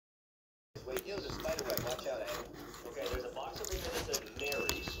Wait, here's a spider web. Watch out, Adam. Okay, there's a box over here that says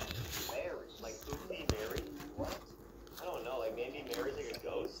Mary. Mary? Like Poopy Mary? What? I don't know, like maybe Mary's like a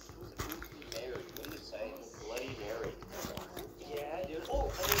ghost? Who's a Poopy Mary? What are you saying? Bloody Mary. Yeah, dude. Oh,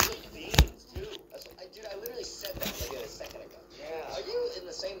 and there's like beans, too. Dude, I literally said that like a second ago. Yeah. Are you in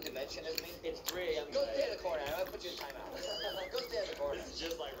the same dimension as me? It's 3 a.m. Go stay in the corner. I'm gonna put you in timeout. Go stay in the corner. This is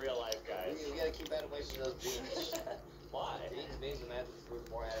just like real life, guys. We gotta keep Adam away from those beans. Why? Beans, the magic fruit,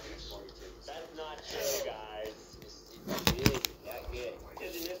 more Adam eats more you too. That's not true, guys. Yeah, good.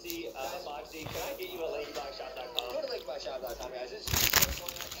 Kizzy Missy, Foxy, can I get you at LadyBoxShop.com? Go to LadyBoxShop.com, guys. This is what's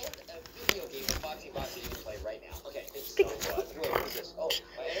going on. And a video game with Foxy you can play right now. Okay. So what? Wait, what is this? Oh,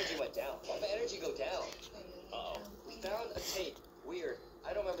 my energy went down. Why did my energy go down? Uh-oh. We found a tape. Weird.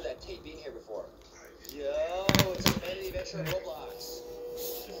 I don't remember that tape being here before. Yo, it's a vanity adventure in Roblox.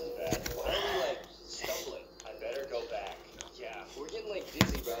 Why are we like stumbling? I better go back. Yeah. We're getting like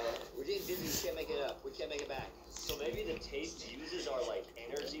dizzy, bro. We're getting dizzy. We can't make it up. We can't make it back. So maybe the tape uses our like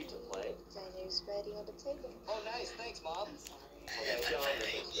energy to play? Dinner's ready on the table. Oh, nice. Thanks, Mom. Okay, John,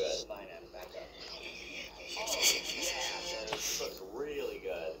 this is good. Mine, Adam. Back up. Oh, yeah, this looks really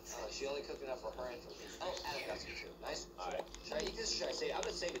good. She only cooked enough for her and for me. Oh, Adam got some too. Nice. Alright. Should I eat this? Should I say it? I'm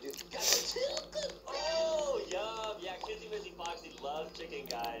gonna save it, dude. Got some too. Oh, yum. Yeah, Kizzy Missy Foxy love chicken,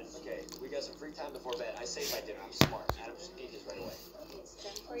 guys. Okay, we got some free time before bed. I saved my dinner. I'm smart. Adam just ate this right away. It's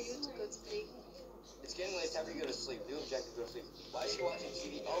time for you to go to sleep. It's getting late. It's time for you to go to sleep. New objective, go to sleep. Why is she watching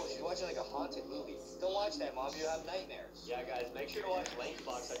TV? Oh, she's watching like a haunted movie. Don't watch that, Mom. You have nightmares. Yeah, guys, make sure to watch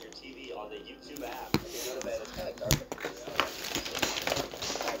Lankybox on your TV on the YouTube app. Okay, go to bed. It's kind of dark.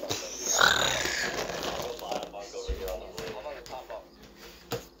 Over here on the roof. I'm on the top bunk.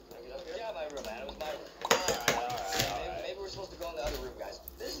 Can I get up here? Yeah, my room, Adam. It's my room. Alright. Maybe we're supposed to go in the other room, guys.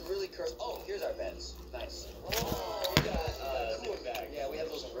 This is really cursed. Oh, here's our beds. Nice. Oh, we got cool bag. Yeah, we have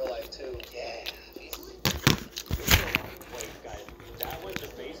those in real life too. Yeah. Wait, guys, that was the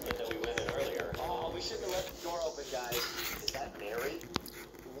basement that we went in earlier. Oh, we shouldn't have left the door open, guys. Is that Mary?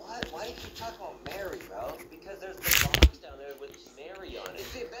 What? Why do you keep talking about Mary, bro? Because there's the box down there with Mary on it.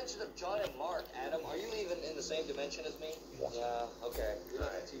 It's the adventures of John and Mark. Adam, are you even in the same dimension as me? Yeah, okay. We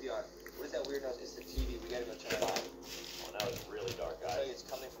don't have TV on. What is that weird noise? It's the TV. We gotta go turn it on. Oh, now it's really dark, I'll tell you, guys. it's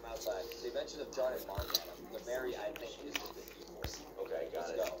coming from outside. It's the adventures of John and Mark, Adam. The Mary, I think, is just the people. Okay,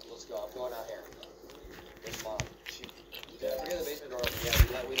 got Let's it. go. Let's go. I'm going out here. Where's Mom? Forget the basement door open.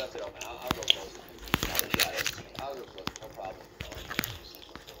 Yeah, we left it open. I'll go close it. Got it. I'll go close it. No problem.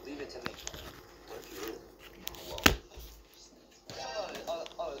 Leave it to me. Where's your room?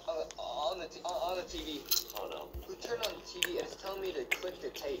 On the TV. Oh, no. Who turned on the TV and it's telling me to click the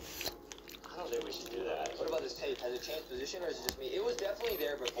tape? I don't think we should do that. What about this tape? Has it changed position or is it just me? It was definitely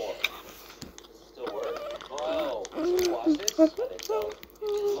there before. Still work? Bro, should we watch this? I think so.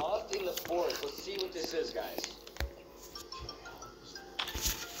 Lost in the forest. Let's see what this is, guys.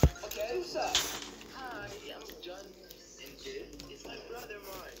 Okay, what's up? Hi, I'm John, and this is my brother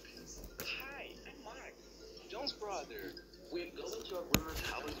Mark. Hi, I'm Mark, John's brother. We're going to our grandma's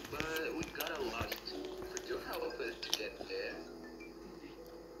house, but we got lost. Could you help us to get there?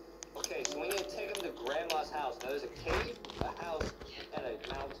 Okay, so we need to take him to Grandma's house. Now, there's a cave, a house, and a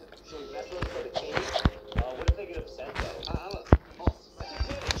mountain. Should we mess with him for the cave? What if they get upset, though? I Oh no,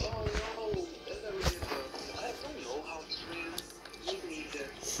 that's not really good. I don't know how to swim. You need to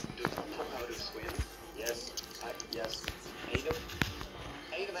know how to swim. Yes. Yes. Adam?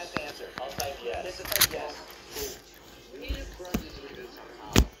 Adam has to answer. I'll type yes. It's a type yes. Cool. We need to cross this river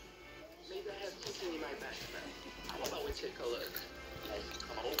somehow. Maybe I have something in my backpack. How about we take a look?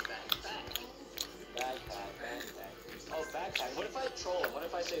 Oh, backpack. Backpack. Oh, backpack. What if I troll him? What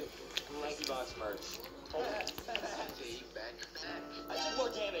if I say Lankybox merch? Oh, okay, backpack. I took more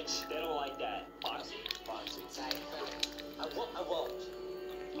damage. They don't like that. Foxy? Foxy. I won't.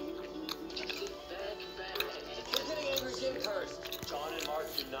 Backpack. You're getting angry, getting cursed. John and Mark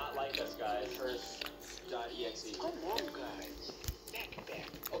do not like us, guys. Curse.exe. Come on, guys. Backpack.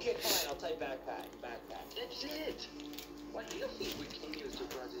 Okay, fine. I'll type backpack. Backpack. That's it. What do you think we can use to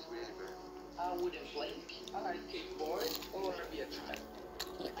cross this river? A wooden plank, a skateboard, or maybe a trap?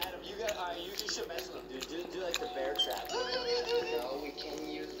 Adam, you should mess with him, dude. Do like the bear trap. No, we can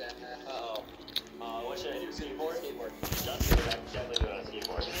use that. Uh-oh. What should I do? Skateboard? Skateboard. Justin would definitely do it on a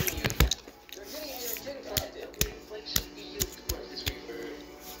skateboard. We can use that. You're getting corrupted. This plank should be used to cross this river.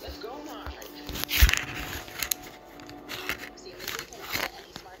 Let's go, Mark. See if we can get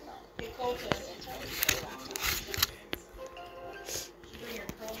any smartphone. Hey, Colton, Bring your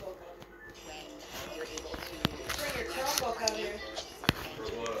Chromebook over. When you're able to bring your Chromebook over here.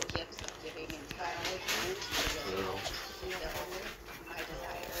 gifts, giving and traveling, I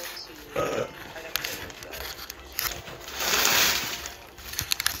desire to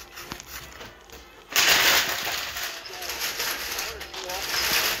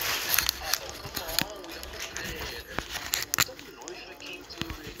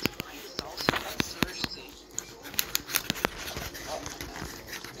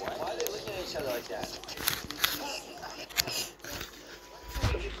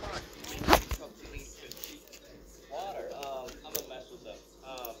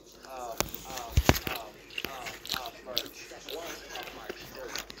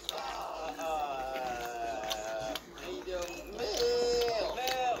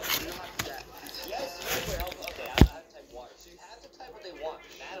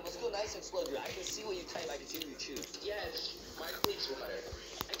nice and slow, dude. I can see what you type. I can see what you choose. Yes, Mike needs water.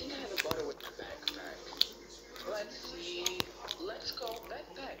 I think I have a bottle with my backpack. Let's see. Let's go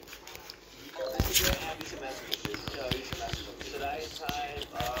backpack. Oh, this is gonna have you some messages. No, you should message them. Should I type,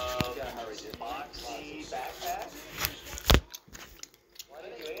 you gotta hurry, dude. Boxy backpack? Why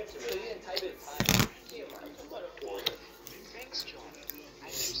didn't you answer So you me? didn't type it in time. Here, Mike, what a order. Thanks, John. I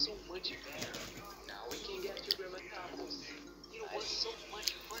feel so much better. Now we can get to Grandma Taco's. It was so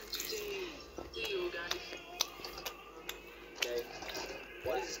much fun today. See you guys. Okay.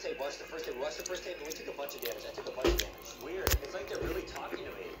 What is this tape? Watch the first tape. Watch the first tape, and we took a bunch of damage. I took a bunch of damage. Weird. It's like they're really talking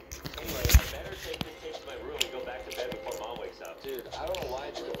to me. Anyway, I better take this tape to my room and go back to bed before Mom wakes up. Dude, I don't know why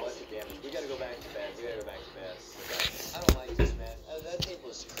I took a bunch of damage. We gotta go back to bed. We gotta go back to bed. Okay. I don't like this, man. That tape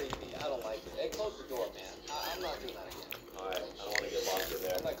was creepy. I don't like it. Hey, close the door, man. I'm not doing that again. Alright, I don't want to get locked in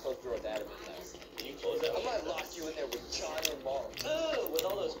there. I'm not close the door with Adam in there. Can you close that? I'm gonna lock you in there with John and Mark. Ugh, with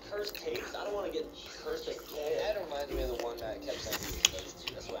all those cursed tapes, I don't want to get cursed again. Adam reminds me of the one that kept sending me those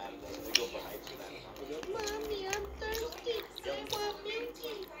two. That's what Adam does. We go for hikes with Adam. We go, Mommy, I'm thirsty. I want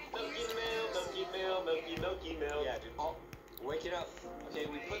milky. Milky Milk. yeah, dude. Oh, waking up. Okay,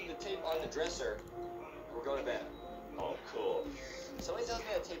 we put the tape on the dresser. We're going to bed. Oh, cool. Somebody tells me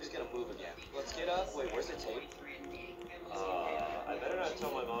that tape is gonna move again. Let's get up. Wait, where's the tape? I better not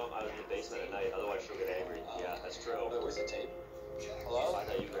tell my mom I was in the basement at night, otherwise she'll get angry. Yeah, that's true. Wait, where's the tape? Hello? I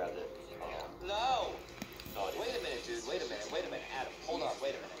thought you grabbed it. No! Oh, I didn't. Wait a minute, dude. Wait a minute. Adam, hold on.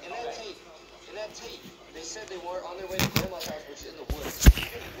 Wait a minute. In that tape, they said they were on their way to Grandma's house, which is in the woods.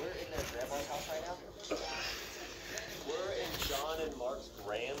 We're in their Grandma's house right now? We're in John and Mark's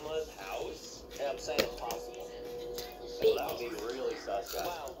grandma's house? Yeah, I'm saying it's possible. Well, that would be really sus, guys.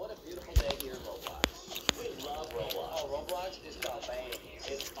 Wow, what a beautiful day here in Roblox. We love Roblox. Oh, Roblox is the bang.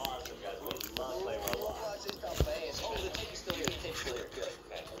 It's awesome, guys. We love playing Roblox. Roblox is the bang. Oh, the tape's still here. The tape's still here. Good.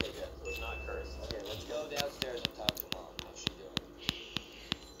 Okay, Okay, good. so it's not cursed. Okay, let's go downstairs and talk to Mom. How's she doing?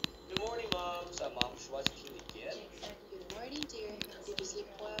 Good morning, Mom. What's up, Mom? Should we watch TV again? Good morning, dear. Did you sleep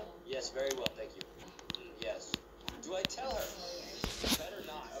well? Yes, very well, thank you. Yes. Do I tell her? Better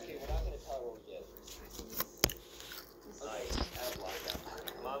not. Okay, we're not gonna tell her what we did. Nice. Out of lockdown.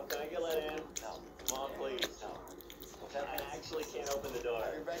 Mom, can I get let in? No. Mom, please. No. I actually can't open the door.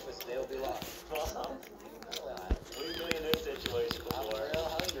 Have your breakfast. They'll be locked. Mom, Well, we've been in this situation I'm before. real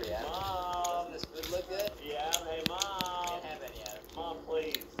hungry, Adam. Mom. Doesn't this food look good? Yeah, hey, Mom. Can't have any, Adam. Mom,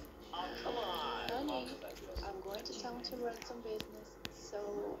 please. Oh, come on. Honey, Mom said that to us. I'm going to town to run some business, so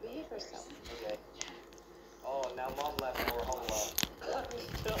behave yourself. Okay. Oh, now Mom left and we're home alone.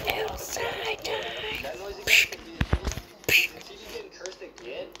 Outside. That noise again? Is she getting cursed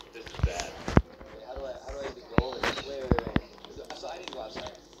again? This is bad. Wait, how do I even go over this? Wait. So I need to go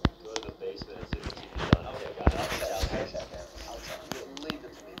outside. Go to the basement and see if the TV's done. Okay, got it. I'll tell you. Leave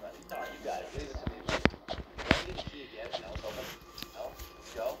it to me, buddy. Oh, you got it. Leave it to me, buddy. Do I need the key again? No, it's open. No,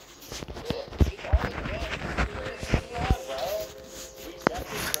 let's go. It's already done. Come on, bro. We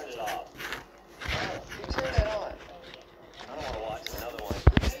definitely turned it off. You turn that on. I don't want to watch another one.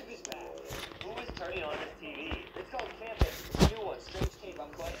 The tape is back. Who is turning on this TV? It's called Campus. It's a new one. Strange tape. I'm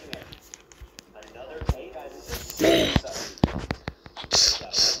collecting it. Another tape? Guys, this is so sucky. Yeah,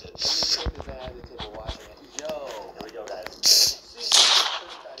 watch it. This tape is bad. The tape we're watching it. Yo. Here we go, guys.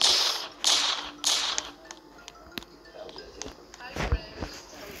 Hi,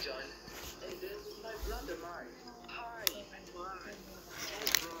 friends. I'm John, and this is my brother Mark. Hi, I'm Mark. Hey,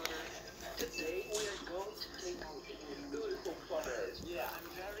 brother. Today we are going to take out a beautiful forest. Yeah, I'm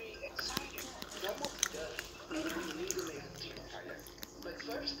very excited. Almost done. We need to make a campfire. But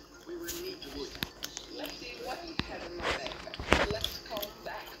first, we will need wood. Let's see what we have in my backpack. Let's go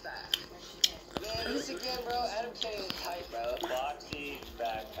backpack. Man, this again, bro. Adam can't even type, bro. Boxy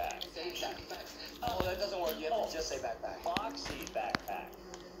backpack. Say backpack. Oh, that doesn't work. You have to just say backpack. Boxy backpack.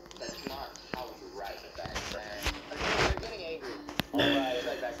 That's not how you write a backpack. They're getting angry. Alright, It's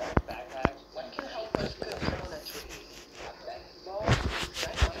like backpack. backpack. What can help us cut down a tree? A basketball,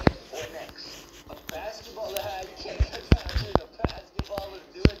 dynamite, or next? A basketball? You can't cut down a tree. A basketball would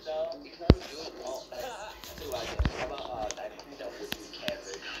do it, though. It won't do it. Oh, that's too like it. How about dynamite? That would be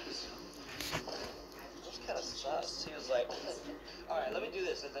carrot. That's kind of sus. He was like, alright, let me do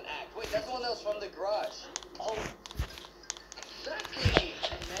this as an act. Wait, that's the one that was from the garage. Oh, Exactly.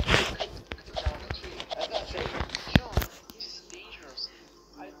 And then you cut down the tree. that's not safe. John, this is dangerous.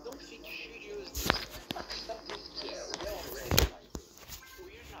 I don't think you should use this. Accept this care. We're already.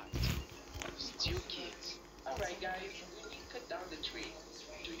 We're not. We're still kids. Alright, guys, we need to cut down the tree.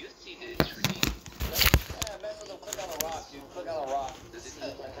 Do you see the tree? Yeah, mess with them. Click on a rock, dude. Click on a rock. Does it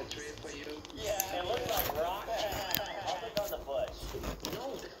look like a tree for you? Yeah. It looks like rock. I'll click on the bush.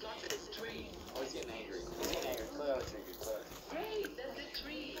 No, that's not the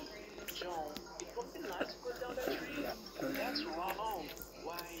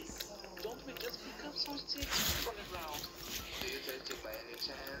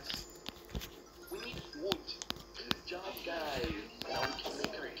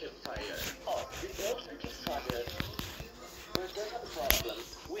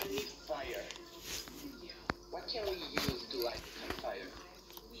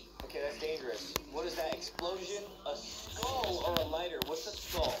What is that? Explosion? A skull or a lighter? What's a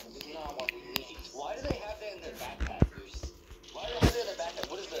skull? It's not what we need. Why do they have that in their backpack? Why do they have that in their backpack?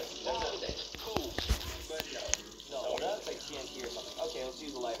 What is this? That's cool. But no. No, that's like TNT or something. Okay, let's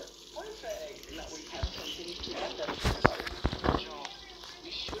use a lighter. Perfect. Now we have something to add that John,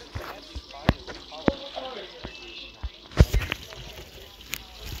 we should have this fire with our tradition.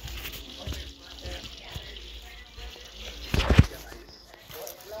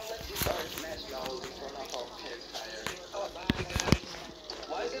 Now let's start marshmallows in front of our campfire. Oh, bye, guys.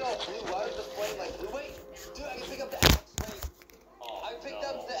 Why is it all blue? Why is the flame like blue? Wait, dude, I can pick up the axe. Wait. Oh, I picked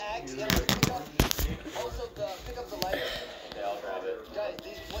up the axe. And I pick up also pick up the lighter. Okay, I'll grab it. Guys,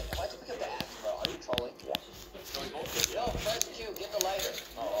 why'd you pick up the axe, bro? Are you trolling? No, press Q, get the lighter.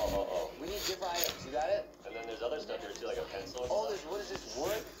 Oh. We need different items. You got it? And then there's other stuff here too, like a pencil. Oh, there's what is this?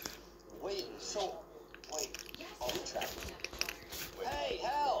 Wood? Wait, are we trapped? Hey,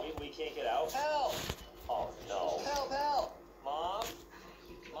 help! We can't get out. Help! Oh no. Help! Mom.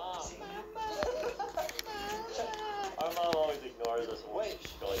 Our mom always ignores us. Wait.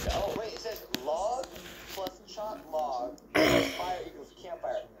 Go like that. Oh, wait, it says log plus chopped log plus fire equals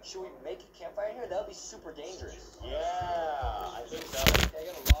campfire. Should we make a campfire in here? That would be super dangerous. Yeah, I think so. Okay, I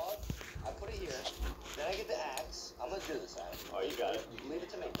got a log. I put it here. Then I get the axe. I'm gonna do this, Adam. Oh, you got it. Leave it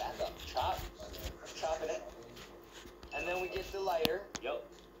to me. Back up. Chop. I'm chopping it. And then we get the lighter. Yep.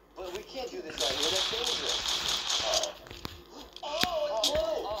 But we can't do this right here. That's dangerous. Oh. Oh, it's blue.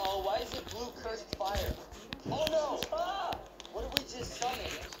 Uh-oh, why is it blue cursed fire? Oh, no. Ah! What did we just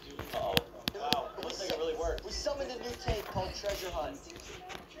summon? Uh-oh. Wow, it looks like it really worked. We summoned a new tape called Treasure Hunt.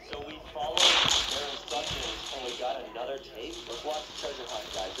 So we followed their instructions and we got another tape. Let's watch the Treasure Hunt,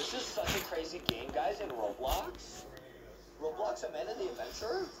 guys. This is such a crazy game, guys, in Roblox. Roblox Amend the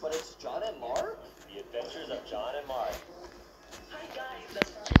Adventurer, but it's John and Mark? The Adventures of John and Mark. Hi guys,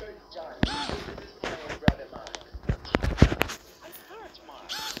 that's Peter John. This is my brother Mark. I heard Mark.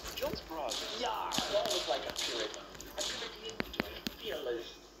 John's brother. Yeah. John looks like a Puritan. A Puritan fearless.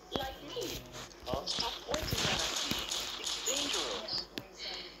 Like me. Huh? Stop pointing at me. It's dangerous.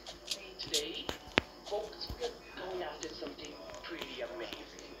 Today, folks, we're going after something pretty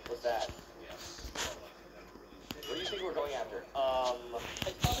amazing. What's that? What do you think we're going after?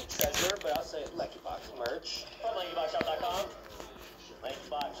 It's probably treasure, but I'll say Lucky Box merch. From LankyBoxShop.com.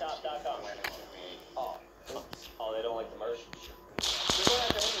 LankyBoxShop.com. Oh. Oh, they don't like the merch? We're going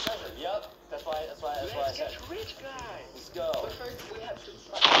after hidden treasure. Yep. That's why I Let's said. get rich, guys. Let's go. But first, we have to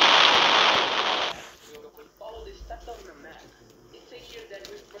we follow the steps on the map. It says here that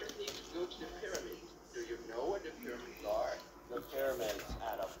we first need to go to the pyramids. Do you know where the pyramids are? The pyramids,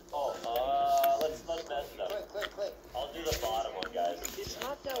 Adam. Oh, let's mess it up. Click. I'll do the bottom one, guys. It's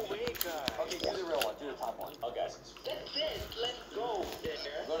not that way, guys. Okay, do the real one. Do the top one. Okay. That's it. Let's go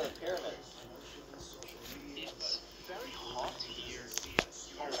there. Go to the pyramids. It's very hot here.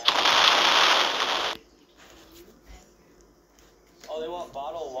 Oh, they want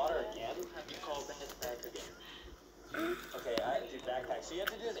bottled water again? You have to call the head back again. Okay, I have to do backpack. So you have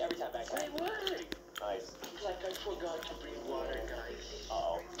to do this every time backpack. Wait, what? Nice. It's like I forgot to bring water, guys.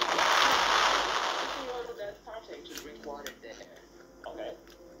 Uh-oh. You can order that fountain to drink water there. Okay.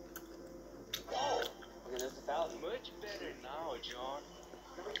 Oh! Okay, there's the fountain. Much better now, John.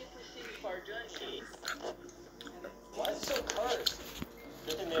 Now we can proceed with our journey. Why is it so cursed?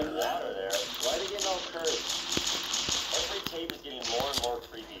 Good thing they have water there. Why are they getting all cursed? Every tape is getting more and more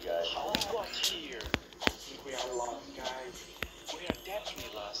creepy, guys. How we got here? I think we are lost, guys. We are definitely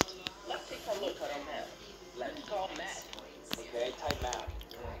lost. Let's take a look at our map. Let's call map. Okay, type map.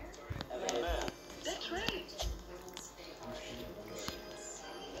 And then Man. That's right.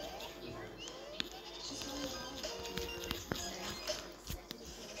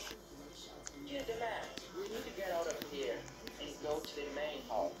 Here's the map. We need to get out of here and go to the main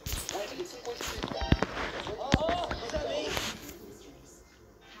hall. Where is it supposed to be? Oh, was that me?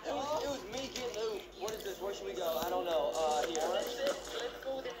 It was me getting loot. What is this? Where should we go? I don't know. Here. Let's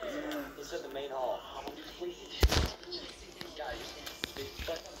go there. It said the main hall. Please. Guys, this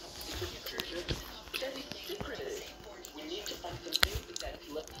secret treasure. That is secret. We need to find something that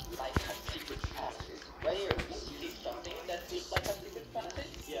looks like a secret passage. Right here. See something that looks like a secret passage?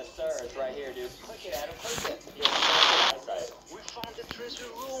 Yes, sir. It's right here, dude. Click it, Adam. Click it. Outside. We found the treasure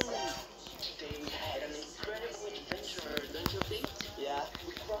room. Today we had an incredible adventure, don't you think? Yeah.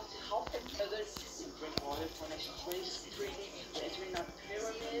 We crossed half the desert, we drank water from a strange stream, we entered a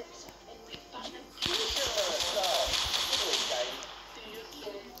pyramid, and we found a treasure. So, anyway, guys, see you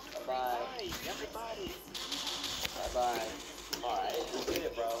soon. Bye-bye. Bye, everybody. Bye-bye. Alright. We did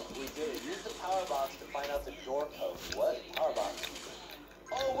it, bro. We did it. Use the power box to find out the door code. What? Power box.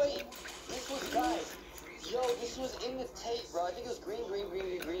 Oh, wait. This was, guys. was in the tape, bro. I think it was green,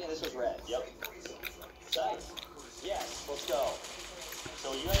 and this was red. Yep. Nice. Yes, let's go.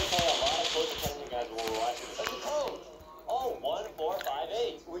 So you gotta pay a lot of close attention, guys, when we're watching this. That's the code. Oh,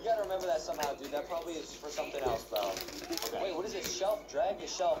 1458. We gotta remember that somehow, dude. That probably is for something else, bro. Okay. Wait, what is it? Shelf? Drag the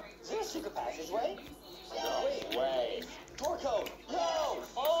shelf. Is there a secret passageway? No Wait. way. Door code. No.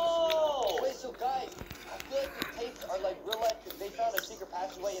 Oh! Wait, so guys, I feel like the tapes are like real life. They found a secret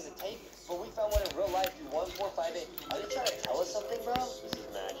passageway in the tape, but we found one in real life through 1458. Are they trying to tell us something, bro? This is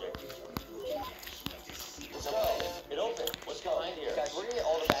magic. Let's go. It opened. What's behind here? Guys, we're gonna get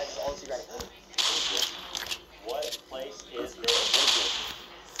all the badges, all the secret. What place is this? What is this?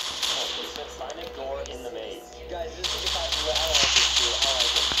 Oh, it says find a door in the maze. Guys, this secret passageway. I don't like this, dude. I don't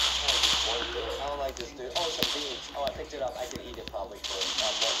like this. One door. I don't like this, dude. Oh, some beans. Oh, I picked it up. I can eat it probably for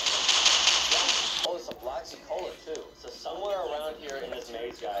Oh, some blocks of cola too. So somewhere around here in this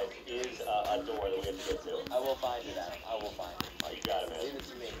maze, guys, is a door that we have to get to. I will find it, Adam. I will find it. Oh, you got it, man. Leave it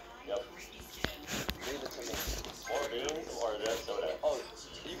to me. Yep. Leave it to me. More beans or the soda? Oh,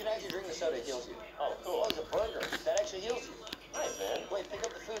 you can actually drink the soda. It heals you. Oh, cool. Oh, it's a burger. That actually heals you. Nice, man. Wait, pick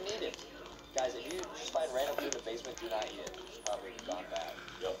up the food and eat it. Guys, if you just find random food in the basement, do not eat it. It's probably gone bad.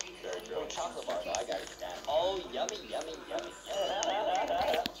 Yep, very true. Oh, chocolate bar, though. I got it. Oh, yummy, yummy, yummy.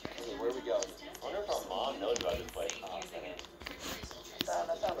 Okay, where do we go? I wonder if our mom knows about this place. Oh, man.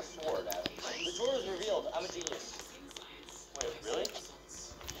 I found a sword, Adam. The door was revealed. I'm a genius. Wait, really?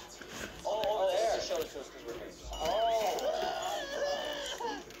 Oh, there. Just show it to us because we're here. Oh.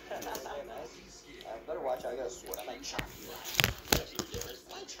 Better watch out. I got a sword. I might chop you.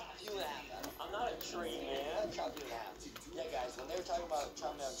 I chop you in half, Adam. I'm not a tree, man. I chop you in half. Yeah, guys, when they were talking about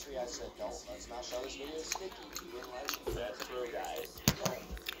chopping down a tree, I said, don't. Let's not show this video. It's sticky. You wouldn't like it. That's true, guys.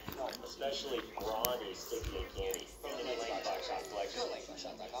 No. Especially Brawny, Sticky, and Candy. From the Linkbox Shop Collection. Go to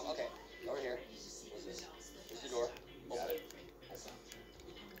linkboxshop.com. Okay. Over here. What's this? Here's the door. Got it. It's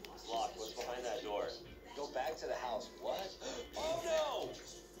locked. What's behind that door? Go back to the house. What? Oh, no!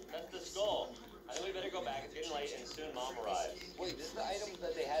 That's the skull. I think we better go back. It's getting late, and soon Mom arrives. Wait, this is the item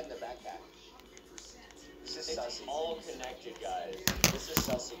that they had in the backpack. This is It's sussy. all connected, guys. This is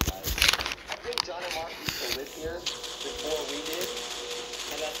sussy, guys. I think John and Mark used to live here before we did,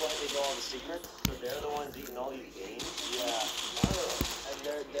 and that's why they know all the secrets. So they're the ones eating all these beans? Yeah. And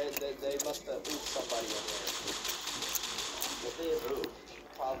they must have oofed somebody in here. If they have oofed,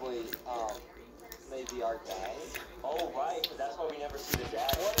 probably, maybe our dad. Oh, right, because that's why we never see the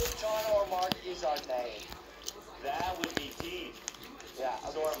dad. What if John or Mark is our dad? That would be deep. Yeah,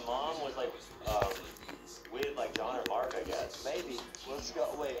 So our mom was like, with like John or Mark, I guess. maybe. Let's go.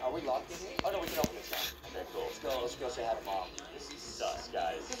 Wait, are we locked in here? Oh, no, we can open this now. Okay, cool. Let's go say hi to Mom. This is sus,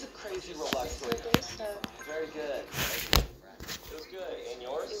 guys. This is a crazy Roblox story. Very good. It was good. And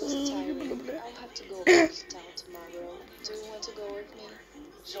yours? It was tiring. I'll have to go back to town tomorrow. Do you want to go with me?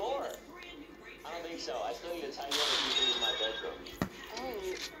 Sure. I don't think so. I still need to tidy up a few things in my bedroom.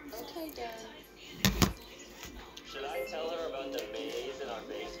 Oh, okay then. Should I tell her about the maze in our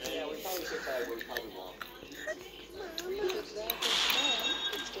basement? Yeah, we probably should tell her, but we probably won't. If that is fun,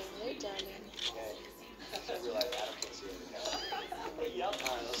 it's getting late, darling. Okay. I realize Adam can't see it. Yep.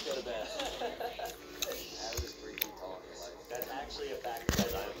 Alright, let's go to bed. Adam is 3 feet tall in real life. That's actually a fact,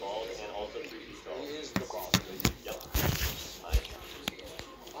 because I'm bald and also 3 feet tall. He is the boss. Yep. Nice.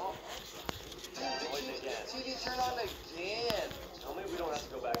 Oh. Noise again. TV turned on again. Tell me we don't have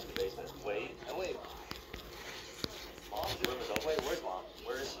to go back to the basement. Wait. And wait. Mom's room is open. Wait, where's Mom?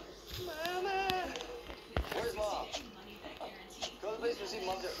 Where is she? Mama! Where's Mom? Go to the basement, see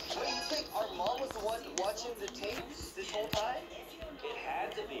Mom's there. What do you think? Our mom was the one watching the tape this whole time? It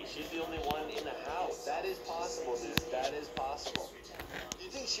had to be. She's the only one in the house. That is possible, dude. That is possible. Do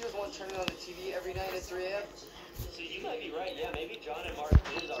you think she was the one turning on the TV every night at 3 a.m.? So you might be right. Yeah, maybe John and Mark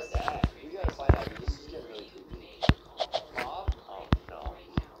is our dad. We gotta find out, dude. This is getting really creepy. Mom? Oh, no.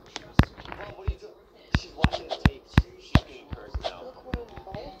 Mom, what are you doing? She's watching the tape. She's being cursed now. Look what I'm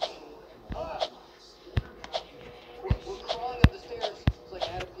involved. Ah! We're crawling up the stairs. It's like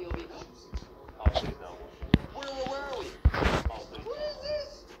Adam POV. Oh, please no. Where are we? Oh, please. What is this?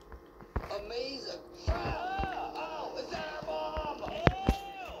 Amazing. Oh, is that our mom?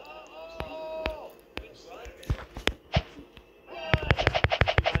 Oh!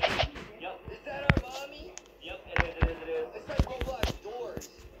 Yep. Is that our mommy? Yep, it is. It's like Roblox doors.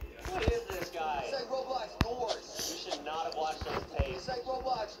 What is this guy? It's like Roblox doors. You should not have watched those tapes. It's like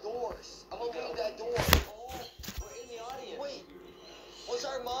Roblox doors. I'm opening that door. Oh, we're in the audience. Wait, was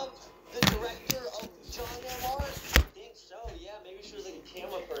our mom the director of John and Mark? I think so, yeah. Maybe she was like a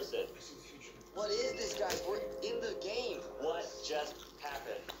camera person. What is this, guys? We're in the game. What just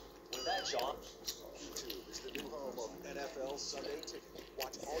happened? Was that John? YouTube is the new home. NFL Sunday Ticket.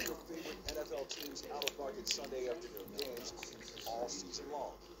 Watch all your favorite NFL teams out of market Sunday afternoon games all season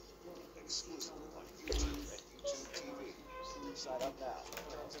long. Exclusively on YouTube and YouTube TV. Sign up now.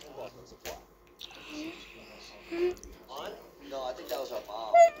 Terms and conditions apply. On? No, I think that was our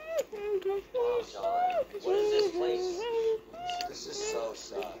mom. Mom, John. What is this place? This is so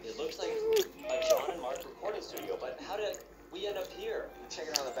sad. It looks like a John and Mark recording studio, but how did we end up here? I'm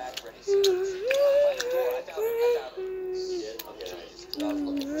checking on the back for any secrets. By the door, I found it. You did? Okay, nice. I was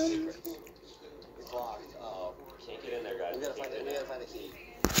looking for secrets. It's locked. Uh-oh. Can't get in there, guys. We gotta find the key.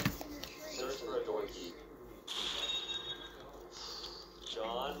 Search for a door key.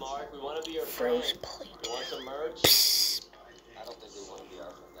 John, Mark, we want to be your friend. You want some merch? I don't think they want to be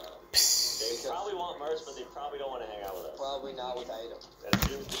our friend now. They probably want merch, but they probably don't want to hang out with us. Probably not with Item. That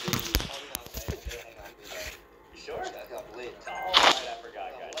seems to be... Probably not with Item. They're hanging out with me. You sure? I can't believe. Oh, right, I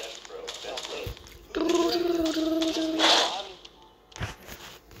forgot, guys. That's true. That's true. I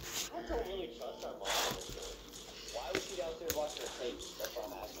don't really trust our mom. Why was she downstairs watching her tape? That's what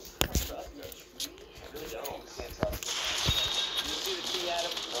I'm asking. I trust her. I really don't. You can't trust her. You see the key,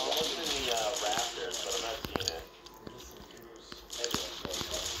 Adam? No, I'm looking in the rafters, but I'm not seeing it.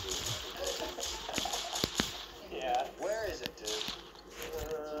 Yeah. Where is it, dude?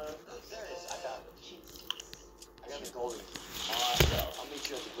 There it is. I got it. I got the golden key. I'll meet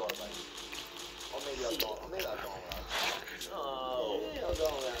you at the door, buddy. Or maybe I'll go around. No. Yeah, I'll go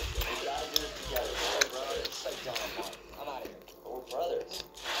around. We gotta do this together. We're brothers. It's like John and Mark. I'm out of here. We're brothers.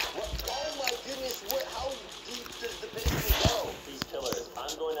 What? Oh my goodness! How deep does the basement go? These pillars.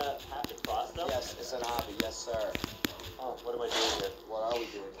 I'm going to have to cross them. Yes, it's an hobby. Yes, sir. Oh, what am I doing here? What are we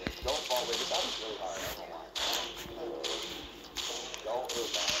doing here? Don't fall with this. Hobby's really hard. I don't know why. Don't move,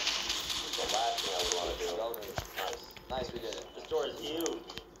 man. It's the last thing I would want to do. Don't move. Nice. Nice, we did it. This door is huge.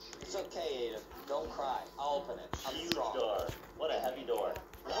 It's okay, Aiden. Don't cry. I'll open it. I'm Huge strong. door. What a heavy door.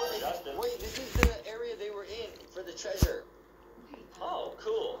 Justin. Wait, this is the area they were in for the treasure. Oh,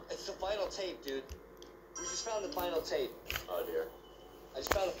 cool. It's the final tape, dude. We just found the final tape. Oh, dear. I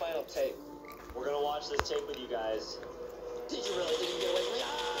just found the final tape. We're going to watch this tape with you guys. Did you really? Did you get away from me? Ah!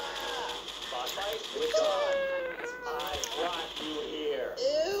 Boss fight? With John. I brought you here.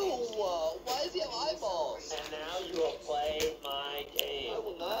 Ew! Why does he have eyeballs? And now you will play my game. I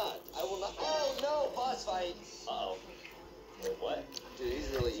will not. I will not. Oh no! Boss fight. Uh-oh. Wait, what? Dude, he's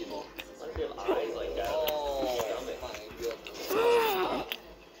really evil. What if you have eyes like that? Oh my goodness.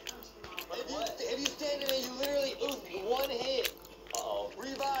 If you stand there and you literally one hit. Uh-oh.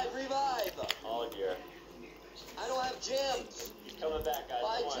 Revive. Oh, dear. I don't have gems. He's coming back, guys.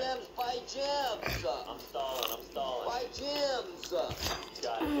 Buy Come on. gems. Buy gems. I'm stalling. Buy gems.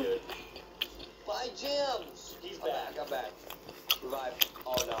 Got it, dude. Buy gems. He's I'm back. Revive.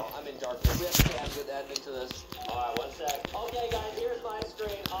 Oh no, I'm in darkness. We have to add good admin to this. Alright, 1 sec. Okay, guys, here's my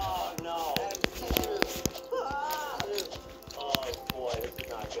screen. Oh, no. Oh, boy, this is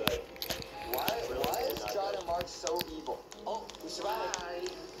not good. Why is John and Mark so evil? Oh, we survived. Hi.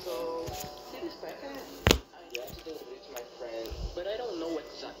 So, see this packet? I have to deliver it to my friend, but I don't know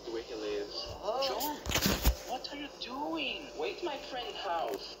exactly where he lives. Huh? John, what are you doing? Wait to my friend's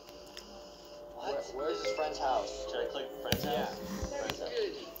house. Where's his friend's house? Should I click friend's house? Friend's house.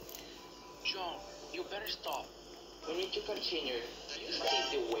 Good. John, you better stop. We need to continue. Do you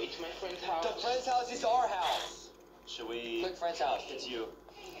see the way to my friend's house? The friend's house is our house. Should we... Click friend's house. It's you.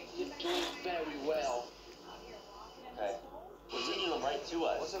 You're doing very well. Okay. We're taking them right to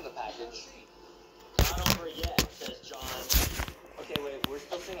us. What's in the package? Not over yet, says John. Okay, wait. We're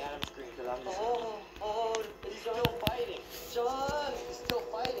still seeing Adam's screen because I'm just... He's still fighting. John, he's still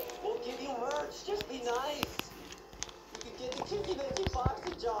fighting. We'll give you merch. Just be nice. You can get the Kinky Minky box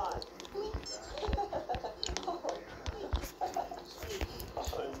to John. Oh,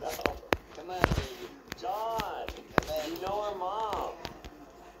 no. Come on, baby. John, you know our mom.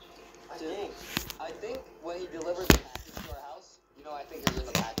 I think when he delivers the package to our house, you know, I think is in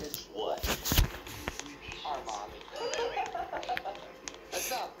the package. What? Our mommy. That's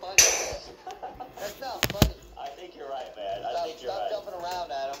not funny. That's not funny. I think you're right, man. I think you're Stop right. jumping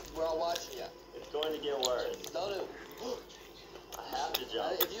around, Adam. We're all watching you. It's going to get worse. Don't oof. I have to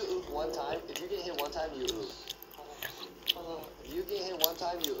jump. If you oof one time, if you get hit one time, you oof. If you get hit one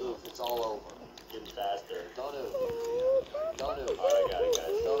time, you oof. It's all over. Getting faster. Don't oof. Don't oof. Alright, I got it,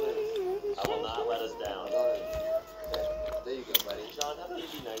 guys. Don't oof. I will not let us down. Don't oof. Okay. There you go, buddy. John, how about you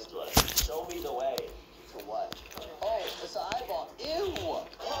be nice to us? Show me the way. To what? Oh, it's an eyeball. Ew!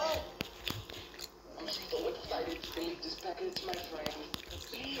 Oh. I'm so excited to deliver this packet to my friend.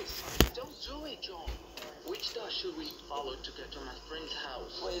 Please, don't do it, John. Which door should we follow to get to my friend's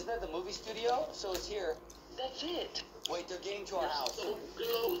house? Wait, isn't that the movie studio? So it's here. That's it. Wait, they're getting to our house. So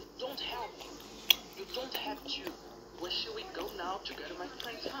close. Don't help. You don't have to. Where should we go now to get to my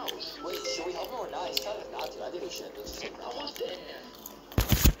friend's house? Wait, should we help them or not? He's telling us not to. I think we should. Let's just I was there.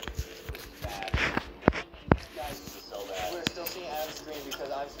 Bad. Guys, this is so bad. We're still seeing Adam's screen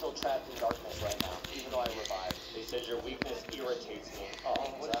because I'm still trapped in darkness right now, even though I revived. They said your weakness irritates me. Oh,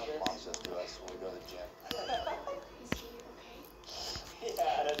 what Adam bombs us to us when we go to the gym.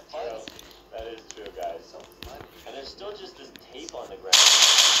 Yeah, that's true. That is true, guys. So funny. And there's still just this tape on the ground.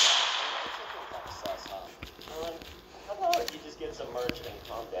 It's looking kind of sus, huh? How about you just get submerged and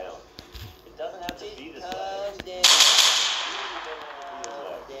calm down? It doesn't have to be this way. Calm down.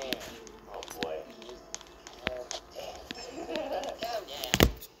 Calm Damn. Oh boy. Calm down.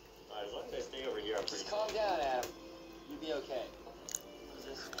 Alright, as long as I stay over here, I'm pretty Just calm down, Adam. You'll be okay. What is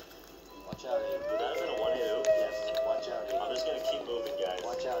this? Watch out, Abe. Would that have been a one-hit oop? Yes. Watch out, Abe. I'm just gonna keep moving, guys.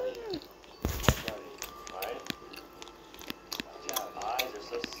 Watch out, Abe. Watch out, Abe. Alright? Watch out, Abe. Eyes are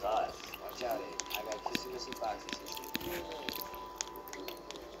so sus. Watch out, Abe. I got kissy missy foxy sissy.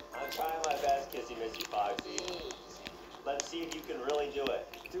 I'm trying my best, Kissy Missy Foxy. Let's see if you can really do it.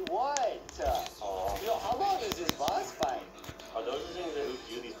 Do what? Aw. Yo, how long is this boss fight? Are those the things that hoop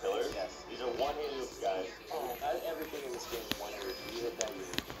you, these pillars? Yes. These are one-hit hoops, guys. Oh, not everything in this game is one hit. You hit that, you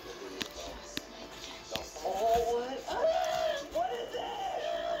hit it. Oh, what? What is it?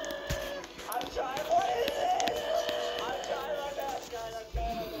 I'm trying. What is it? I'm trying my best, guys. I'm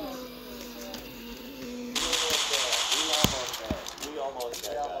trying my best. We almost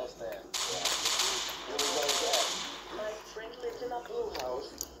there. there. Yeah. Here we go again. My friend lives in a blue house.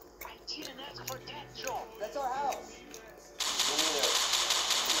 I didn't ask for that job. That's our house. Me neither.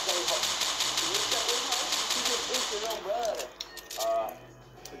 It's your own brother.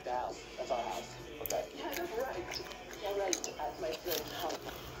 Took the house. That's our house. Okay. Yeah, you're right. You're right. At my friend's house.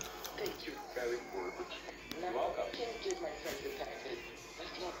 Thank you very much. You're welcome. Can you give my friend the package?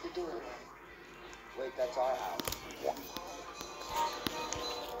 Let's lock the door. Wait, that's our house.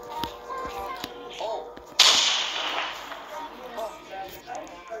 Oh.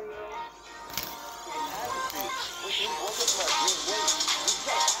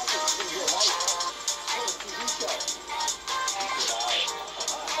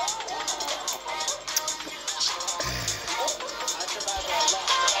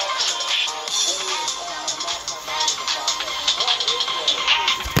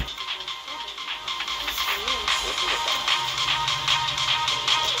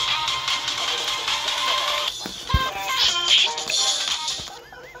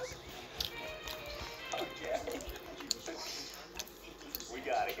 We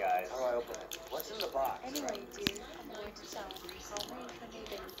got it, guys. How do I open it? What's in the box? Anyway, dear, I'm going to town. How many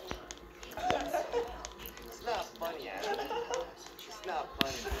tornadoes? It's not funny, Adam. It's not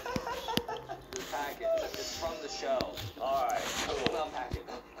funny. The package. It's from the show. Alright, It's cool. not package.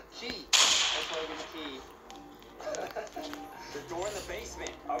 Key. That's why I get the key. The door in the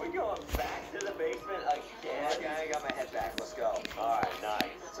basement. Are we going back to the basement again? Okay, I got my head back. Let's go. Alright,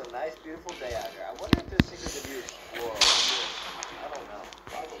 nice. It's a nice, beautiful day out here. I wonder if there's secrets of you explore over here. I don't know.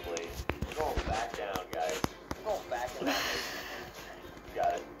 Probably. We're going back down, guys. I'm going back in that basement. You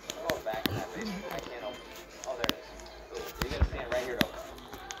got it. I'm going back in that basement. I can't open it. Oh, there it is. Cool. You gotta stand right here to open it.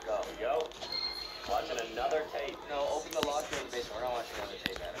 Go. There we go. Watching another tape. No, open the lock door in the basement. We're not watching another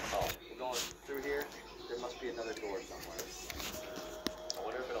tape at it. Oh, we're going through here. There must be another door somewhere. I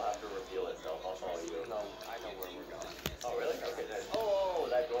wonder if it'll have to reveal itself. I'll follow you. No, I know where we're going. Oh, really? Okay, nice. Oh,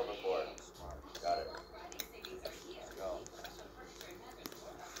 that door before. Got it. Let's go.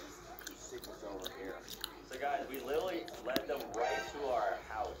 Secret's over here. So, guys, we literally led them right to our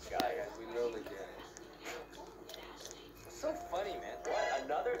house, Yeah, guys. guys, we literally did it. It's so funny, man. What?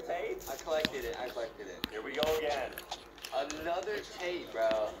 Another tape? I collected it. Here we go again. Another tape,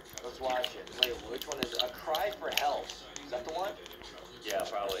 bro. Let's watch it. Wait, which one is it? A Cry for Help. Is that the one? Yeah,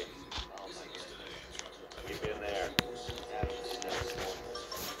 probably. Oh my goodness. We've been there.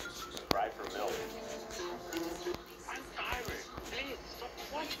 Cry for milk. I'm tired. Please, stop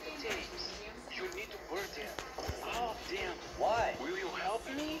watching the tapes. You need to burn them. Oh, damn. Why? Will you help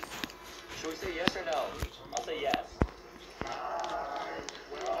me? Should we say yes or no? I'll say yes.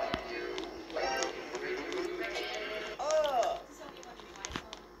 Oh!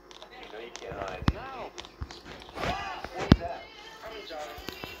 No, you can't hide. No. What is that? I'm John,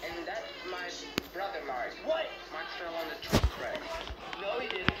 and that's my brother Mark. What? Mark fell on the truck crack. No, he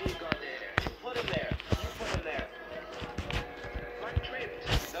didn't. He got there. Put him there. You put him there. Mark tripped.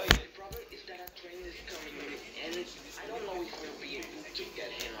 No, you The didn't. problem is that a train is coming, and I don't know if we'll be able to get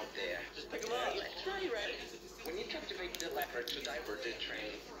him up there. Just pick him up. Let's try it. We need to activate the lever to divert the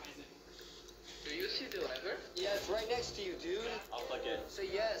train. Do you see the lever? Yeah, it's right next to you, dude. I'll click it. Say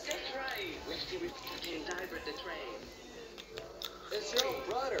yes. That's right. We can divert the train. It's your own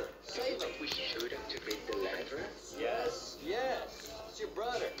brother. Save him. We should activate the lever. Yes. Yes. It's your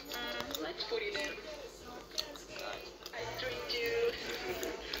brother. Let's put it in. I tricked you.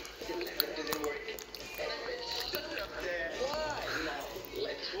 The lever didn't work. And I've been stuck up there. Why? Now,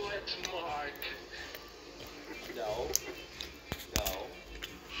 let's watch Mark. No. No.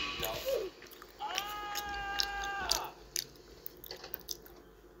 No. Ah!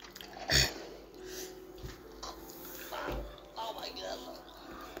 Oh my God.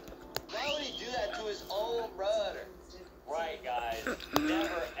 Why would he do that to his own brother? Right, guys.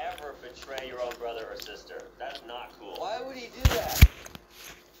 Never ever betray your own brother or sister. That's not cool. Why would he do that?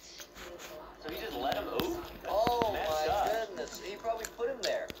 So you just let him oof? Oh Messed my up. goodness. He probably put him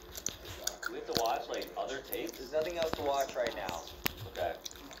there. We have to watch like other tapes. There's nothing else to watch right now. Okay.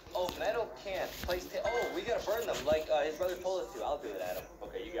 Oh, metal can't. Place oh, we gotta burn them like his brother told us to. I'll do it, Adam.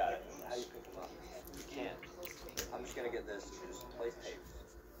 Okay, you got it. How do you pick them up? You can't. I'm just gonna get this. Just place tapes.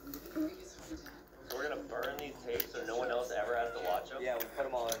 So we're gonna burn these tapes so no one else ever has to watch them? Yeah, we put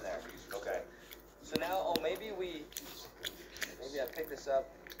them all in there. Okay. So now, maybe I pick this up,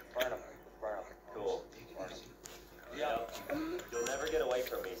 burn them. Burn them. Cool. Burn them. Yep. You'll never get away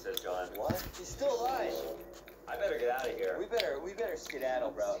from me, says John. What? He's still alive. I better get out of here. We better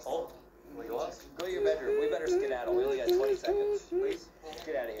skedaddle, bro. Oh, we go up? Go to your bedroom. We better skedaddle. We only got 20 seconds. Please,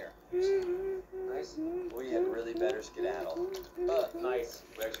 get out of here. Nice. We had really better skedaddle. Nice.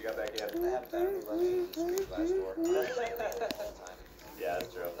 We actually got back in. I have better. We left the screen glass door. All the time. Yeah,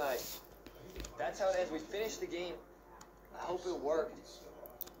 that's true. Nice. That's how it ends. We finished the game. I hope it worked.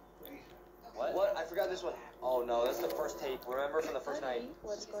 What? I forgot this one. Oh no, that's the first tape. Remember from the first night?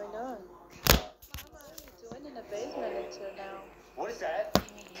 What's going on? What are you doing in the basement until now? What is that?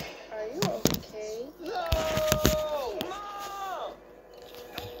 Are you okay? No! Mom!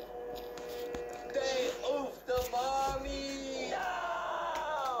 They oofed the mommy!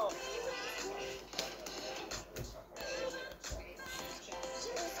 No!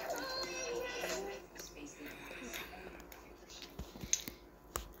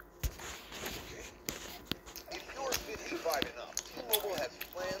 If you're 55 and up, T-Mobile has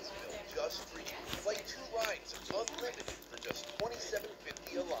plans built just for you. Like 2 rides unlimited for just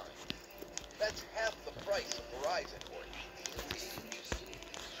 $27.50 a line. That's half the price of Verizon or AT&T.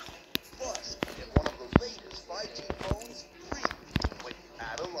 Plus, get one of the latest 5G phones free when you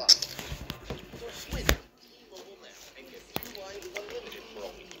add a line. So switch to T-Mobile now and get 2 lines unlimited for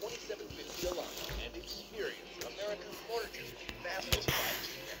only $27.50 a line and experience America's largest, fastest 5G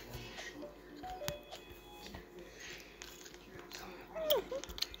network.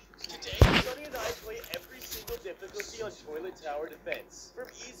 Today, Sonny and I play every single difficulty on Toilet Tower Defense. From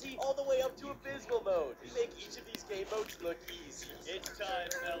easy all the way up to abysmal mode. We make each of these game modes look easy. It's time,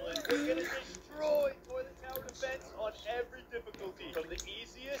 fellas. We're gonna destroy Toilet Tower Defense on every difficulty. From the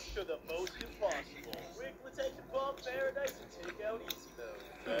easiest to the most impossible. Quick, let's head to Bomb Paradise and take out easy mode.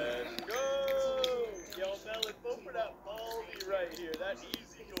 Let's go! Yo, Melon, vote for that Baldy right here. That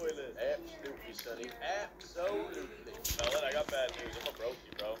easy toilet. Absolutely, Sonny. Absolutely. Melon, I got bad news. I'm a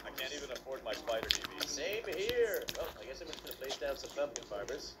brokey, bro. I can't even afford my Spider TV. Same here. Well, I guess I'm just gonna place down some pumpkin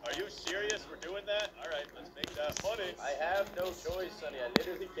farmers. Are you serious? We're doing that? All right, let's make that money. I have no choice, Sonny. I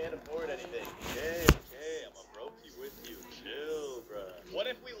literally can't afford anything. Okay, I'm a brokey with you. Chill, bruh. What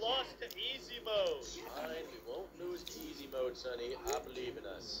if we lost to easy mode? Fine, we won't lose to easy mode, Sonny. I believe in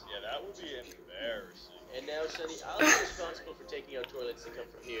us. Yeah, that would be embarrassing. And now, Sonny, I'll be responsible for taking out toilets that come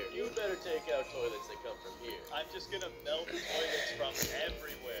from here. You better take out toilets that come from here. I'm just gonna melt toilets from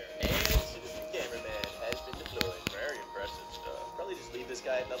everywhere. And Citizen Cameraman has been deployed. Very impressive stuff. Probably just leave this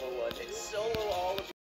guy at level 1 and solo all of